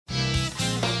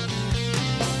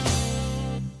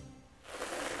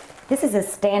This is a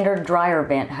standard dryer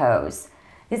vent hose.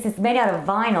 This is made out of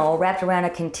vinyl wrapped around a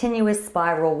continuous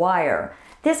spiral wire.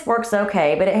 This works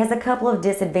okay, but it has a couple of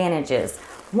disadvantages.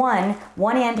 One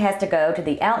end has to go to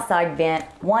the outside vent,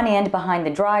 one end behind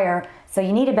the dryer, so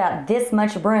you need about this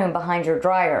much room behind your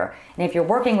dryer. And if you're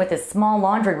working with a small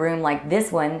laundry room like this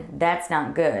one, that's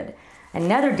not good.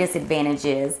 Another disadvantage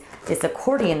is this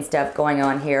accordion stuff going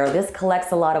on here. This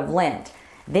collects a lot of lint.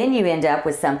 Then you end up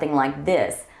with something like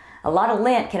this. A lot of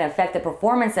lint can affect the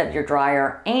performance of your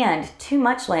dryer, and too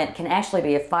much lint can actually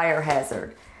be a fire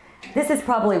hazard. This is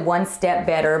probably one step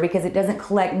better because it doesn't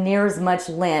collect near as much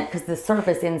lint because the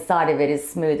surface inside of it is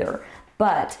smoother.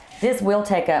 But this will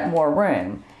take up more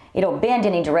room. It'll bend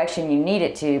any direction you need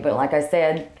it to, but like I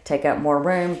said, take up more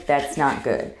room, that's not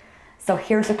good. So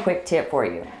here's a quick tip for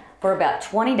you. For about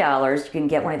 $20, you can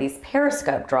get one of these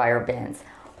Periscope dryer vents.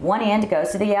 One end goes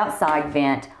to the outside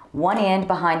vent, one end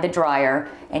behind the dryer,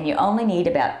 and you only need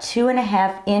about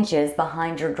 2.5 inches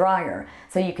behind your dryer.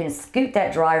 So you can scoot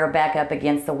that dryer back up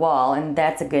against the wall, and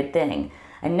that's a good thing.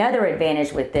 Another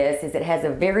advantage with this is it has a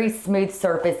very smooth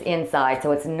surface inside,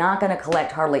 so it's not going to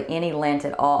collect hardly any lint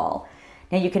at all.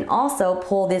 Now you can also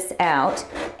pull this out,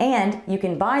 and you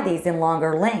can buy these in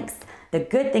longer lengths. The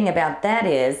good thing about that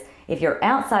is, if your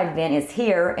outside vent is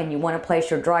here and you want to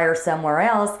place your dryer somewhere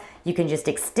else, you can just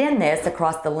extend this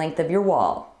across the length of your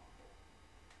wall.